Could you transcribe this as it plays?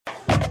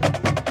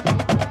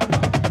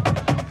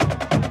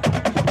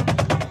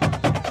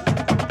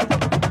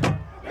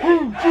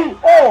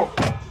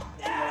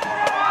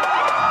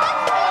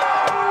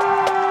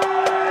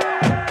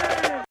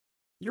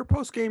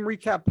Post-Game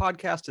Recap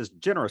podcast is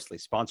generously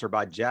sponsored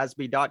by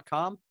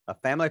Jassby.com, a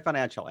family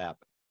financial app.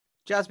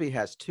 Jassby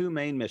has two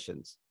main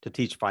missions: to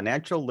teach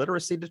financial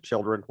literacy to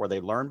children where they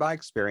learn by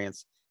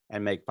experience,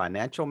 and make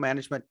financial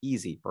management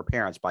easy for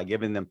parents by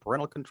giving them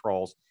parental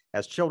controls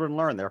as children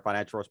learn their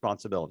financial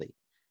responsibility.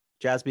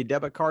 Jassby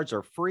debit cards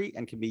are free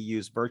and can be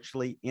used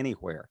virtually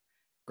anywhere.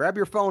 Grab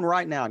your phone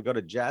right now and go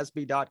to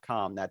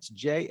Jassby.com. That's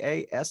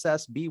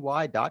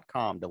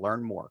JASSBY.com to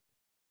learn more.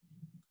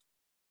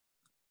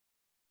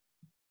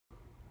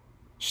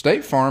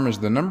 State Farm is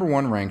the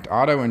 #1 ranked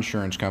auto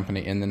insurance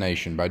company in the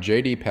nation by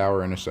J.D.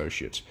 Power and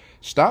Associates.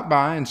 Stop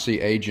by and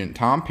see agent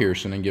Tom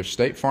Pearson and give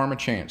State Farm a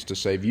chance to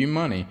save you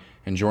money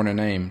and join a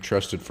name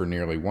trusted for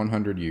nearly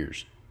 100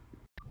 years.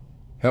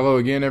 Hello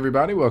again,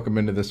 everybody. Welcome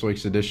into this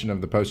week's edition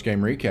of the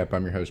Post-Game Recap.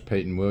 I'm your host,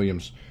 Peyton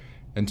Williams.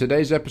 And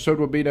today's episode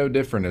will be no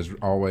different. As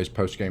always,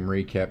 Post-Game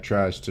Recap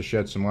tries to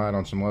shed some light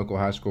on some local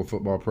high school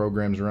football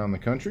programs around the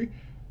country.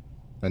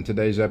 And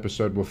today's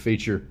episode will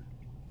feature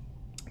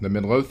the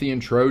Midlothian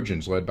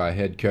Trojans, led by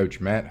head coach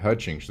Matt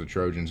Hutchings. The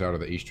Trojans, out of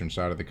the eastern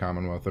side of the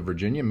Commonwealth of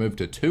Virginia, moved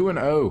to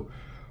 2-0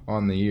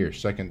 on the year.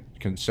 Second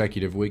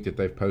consecutive week that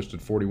they've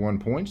posted 41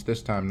 points.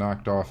 This time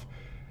knocked off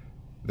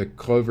the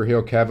Clover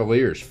Hill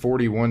Cavaliers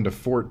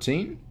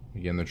 41-14.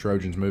 Again, the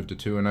Trojans moved to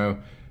 2-0,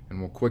 and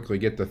we'll quickly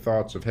get the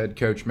thoughts of head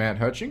coach Matt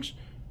Hutchings.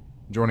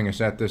 Joining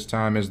us at this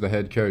time is the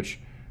head coach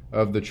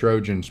of the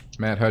Trojans,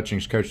 Matt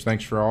Hutchings. Coach,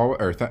 thanks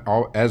for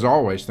as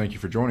always, thank you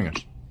for joining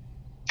us.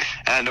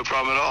 No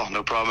problem at all.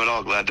 No problem at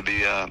all. Glad to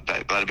be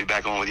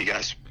back on with you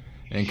guys.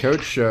 And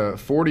Coach,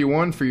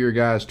 41 for your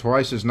guys,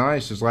 twice as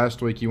nice as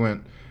last week. You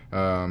went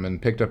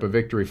and picked up a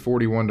victory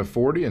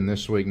 41-40, and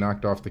this week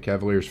knocked off the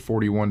Cavaliers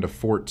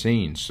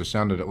 41-14. So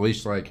sounded at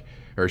least like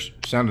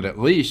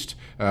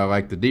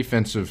the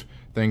defensive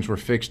things were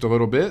fixed a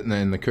little bit, and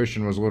then the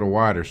cushion was a little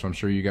wider. So I'm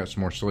sure you got some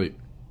more sleep.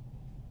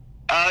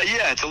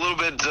 Yeah, it's a little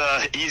bit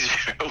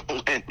easier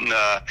when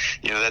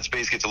that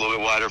space gets a little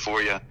bit wider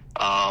for you.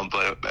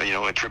 But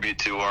a tribute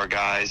to our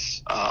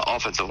guys,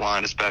 offensive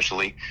line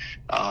especially,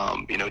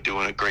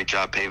 doing a great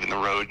job paving the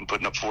road and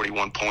putting up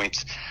 41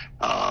 points.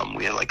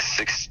 We had like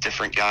 6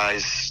 different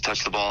guys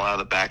touch the ball out of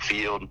the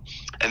backfield.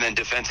 And then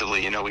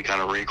defensively, we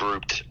kind of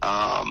regrouped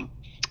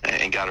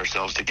and got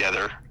ourselves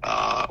together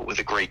with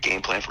a great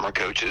game plan from our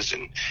coaches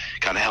and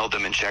kind of held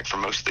them in check for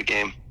most of the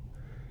game.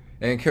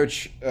 And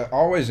Coach,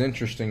 always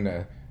interesting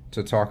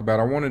to talk about.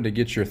 I wanted to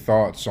get your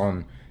thoughts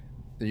on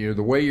the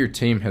way your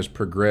team has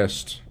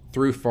progressed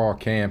through fall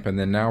camp, and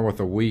then now with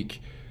a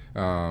week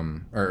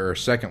or a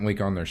second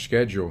week on their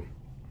schedule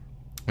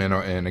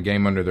and a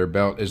game under their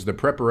belt. Is the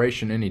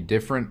preparation any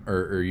different,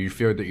 or you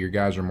feel that your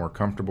guys are more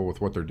comfortable with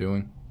what they're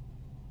doing?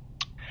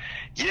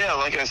 Yeah,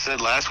 like I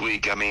said last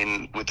week,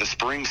 with the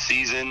spring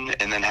season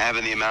and then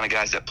having the amount of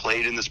guys that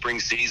played in the spring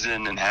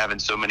season and having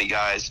so many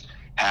guys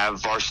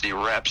have varsity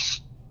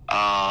reps,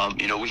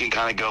 we can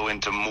kind of go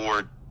into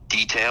more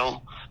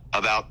detail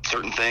about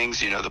certain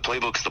things. The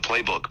playbook's the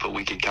playbook, but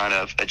we can kind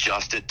of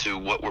adjust it to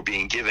what we're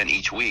being given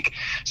each week.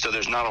 So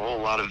there's not a whole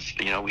lot of,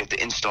 we have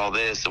to install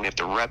this and we have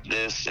to rep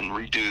this and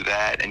redo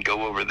that and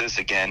go over this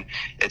again.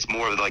 It's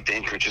more of like the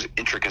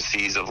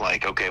intricacies of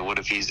like, okay, what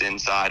if he's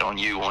inside on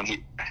you on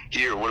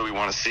here? What do we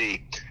want to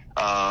see?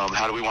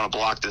 How do we want to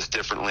block this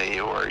differently?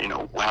 Or,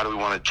 how do we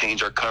want to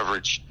change our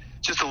coverage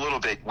just a little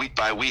bit week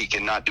by week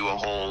and not do a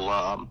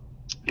whole,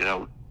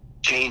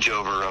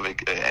 changeover of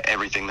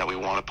everything that we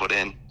want to put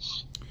in.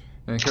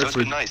 And so it's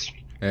been nice.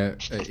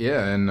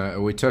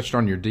 We touched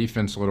on your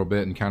defense a little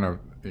bit and kind of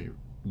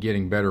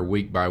getting better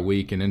week by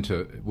week and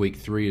into week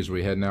 3 as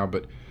we head now.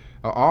 But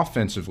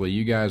offensively,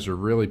 you guys are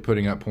really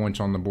putting up points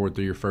on the board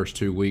through your first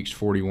 2 weeks,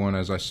 41,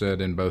 as I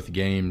said, in both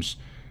games.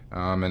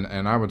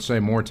 And I would say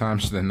more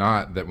times than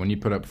not that when you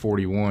put up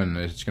 41,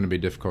 it's going to be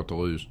difficult to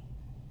lose.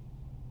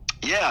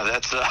 Yeah,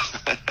 that's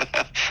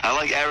I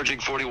like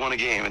averaging 41 a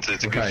game. It's a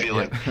good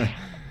feeling. Yeah.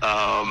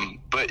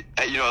 But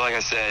like I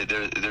said,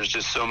 there's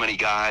just so many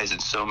guys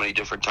and so many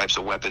different types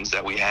of weapons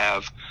that we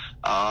have.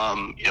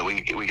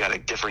 We got a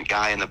different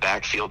guy in the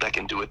backfield that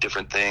can do a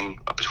different thing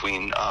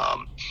between.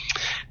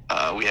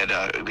 We had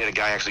a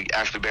guy, actually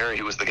Ashley Berry,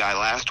 who was the guy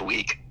last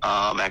week,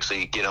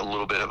 actually get a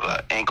little bit of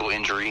an ankle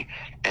injury,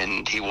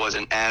 and he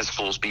wasn't as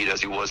full speed as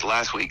he was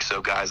last week.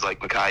 So guys like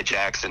Mekhi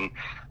Jackson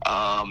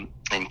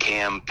and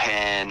Cam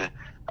Penn,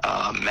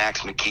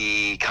 Max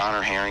McKee,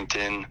 Connor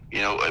Harrington,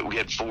 we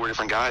had 4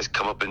 different guys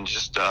come up and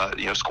just,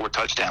 score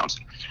touchdowns.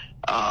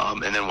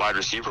 And then wide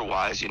receiver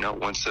wise,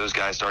 once those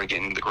guys started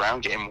getting the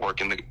ground game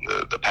working,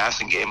 the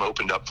passing game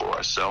opened up for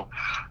us. So,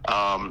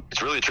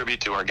 it's really a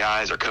tribute to our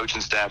guys, our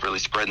coaching staff, really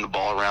spreading the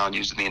ball around,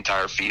 using the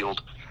entire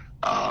field,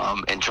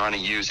 and trying to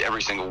use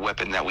every single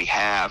weapon that we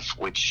have,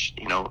 which,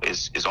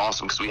 is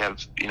awesome because we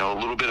have, a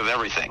little bit of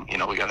everything.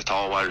 We got a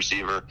tall wide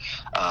receiver,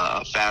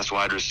 fast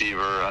wide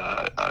receiver,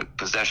 a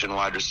possession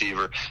wide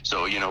receiver.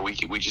 So,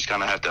 we just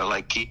kind of have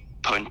to keep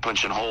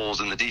punching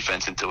holes in the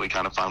defense until we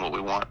kind of find what we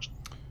want.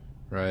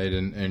 Right,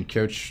 and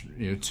Coach,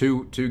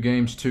 two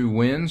games, 2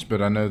 wins, but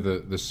I know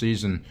the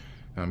season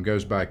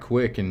goes by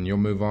quick, and you'll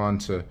move on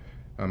to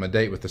a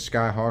date with the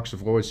Skyhawks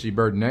of Lloyd C.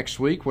 Bird next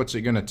week. What's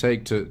it going to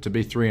take to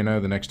be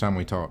 3-0 the next time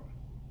we talk?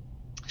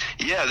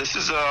 Yeah, this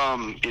is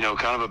kind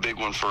of a big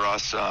one for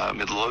us.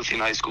 Midlothian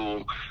High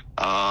School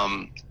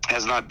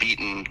has not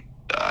beaten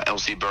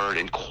LC Bird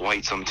in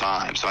quite some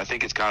time, so I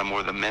think it's kind of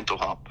more the mental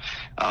hump.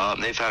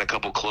 They've had a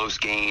couple close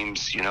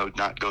games,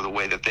 not go the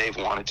way that they've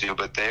wanted to,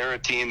 but they're a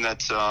team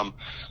that's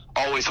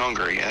always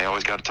hungry. They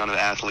always got a ton of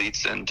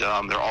athletes, and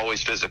they're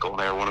always physical.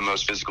 They're one of the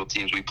most physical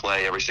teams we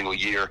play every single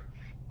year.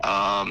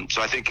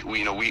 So I think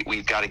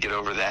we've got to get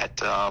over that.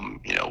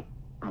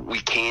 We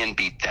can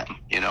beat them.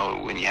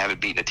 When you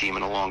haven't beaten a team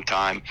in a long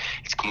time,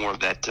 it's more of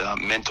that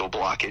mental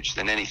blockage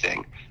than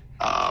anything.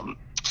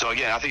 So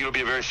again, I think it'll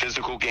be a very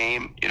physical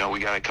game. We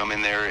got to come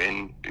in there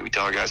and we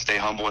tell our guys stay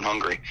humble and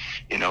hungry.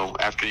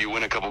 After you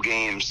win a couple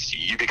games,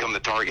 you become the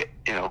target.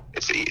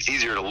 It's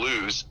easier to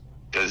lose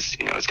because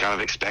it's kind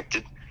of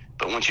expected.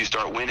 But once you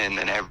start winning,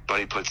 then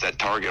everybody puts that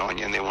target on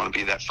you, and they want to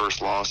be that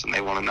first loss, and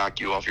they want to knock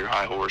you off your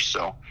high horse.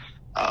 So,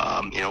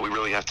 we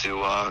really have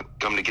to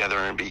come together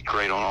and be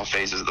great on all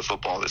phases of the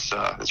football this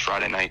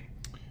Friday night.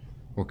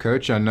 Well,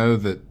 Coach, I know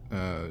that,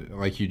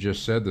 like you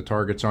just said, the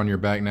target's on your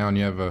back now, and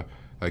you have a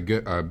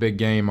big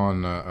game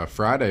on a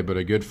Friday, but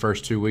a good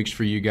first 2 weeks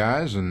for you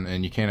guys,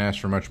 and you can't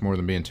ask for much more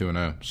than being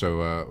 2-0.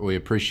 So we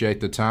appreciate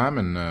the time,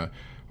 and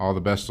all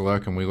the best of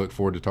luck, and we look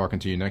forward to talking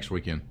to you next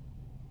weekend.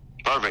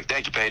 Perfect.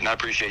 Thank you, Peyton. I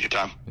appreciate your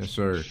time. Yes,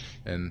 sir.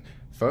 And,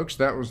 folks,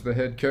 that was the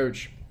head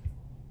coach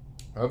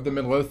of the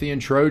Midlothian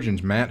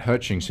Trojans, Matt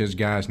Hutchings. His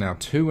guys now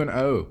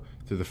 2-0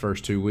 through the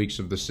first 2 weeks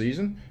of the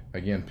season.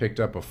 Again, picked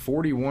up a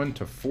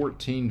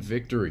 41-14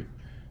 victory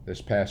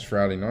this past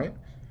Friday night.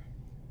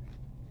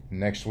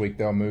 Next week,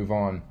 they'll move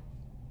on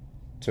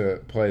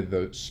to play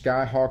the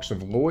Skyhawks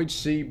of Lloyd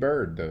C.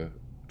 Bird. The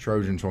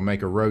Trojans will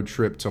make a road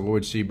trip to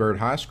Lloyd C. Bird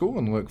High School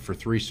and look for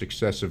 3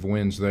 successive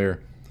wins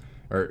there.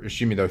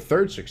 Their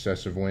third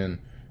successive win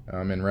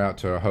en route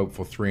to a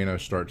hopeful 3-0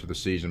 start to the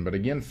season. But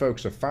again,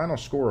 folks, a final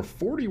score of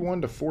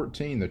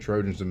 41-14. The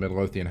Trojans of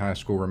Midlothian High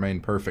School remain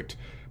perfect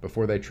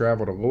before they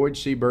travel to Lloyd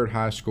C. Bird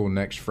High School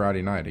next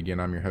Friday night. Again,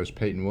 I'm your host,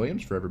 Peyton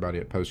Williams. For everybody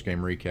at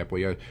Postgame Recap,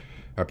 we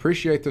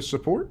appreciate the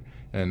support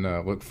and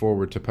look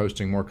forward to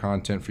posting more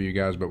content for you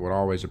guys, but would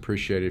always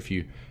appreciate it if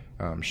you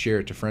share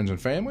it to friends and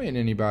family and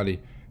anybody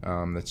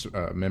that's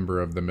a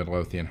member of the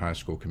Midlothian High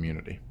School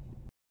community.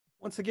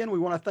 Once again, we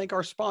want to thank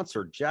our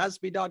sponsor,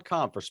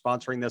 Jassby.com, for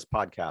sponsoring this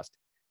podcast.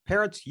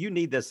 Parents, you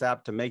need this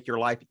app to make your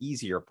life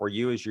easier for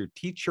you as you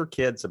teach your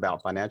kids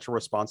about financial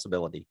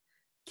responsibility.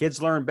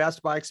 Kids learn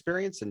best by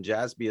experience, and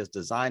Jassby is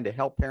designed to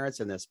help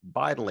parents in this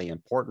vitally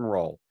important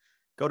role.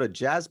 Go to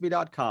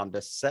Jassby.com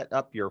to set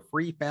up your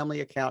free family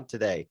account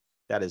today.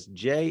 That is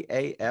JASSBY.com.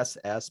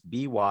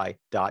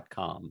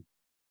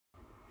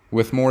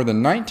 With more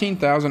than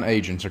 19,000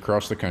 agents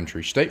across the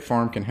country, State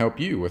Farm can help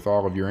you with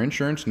all of your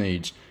insurance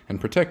needs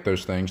and protect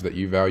those things that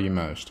you value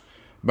most.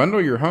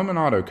 Bundle your home and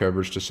auto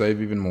coverage to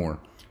save even more.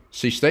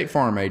 See State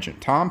Farm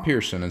agent Tom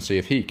Pearson and see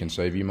if he can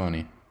save you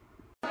money.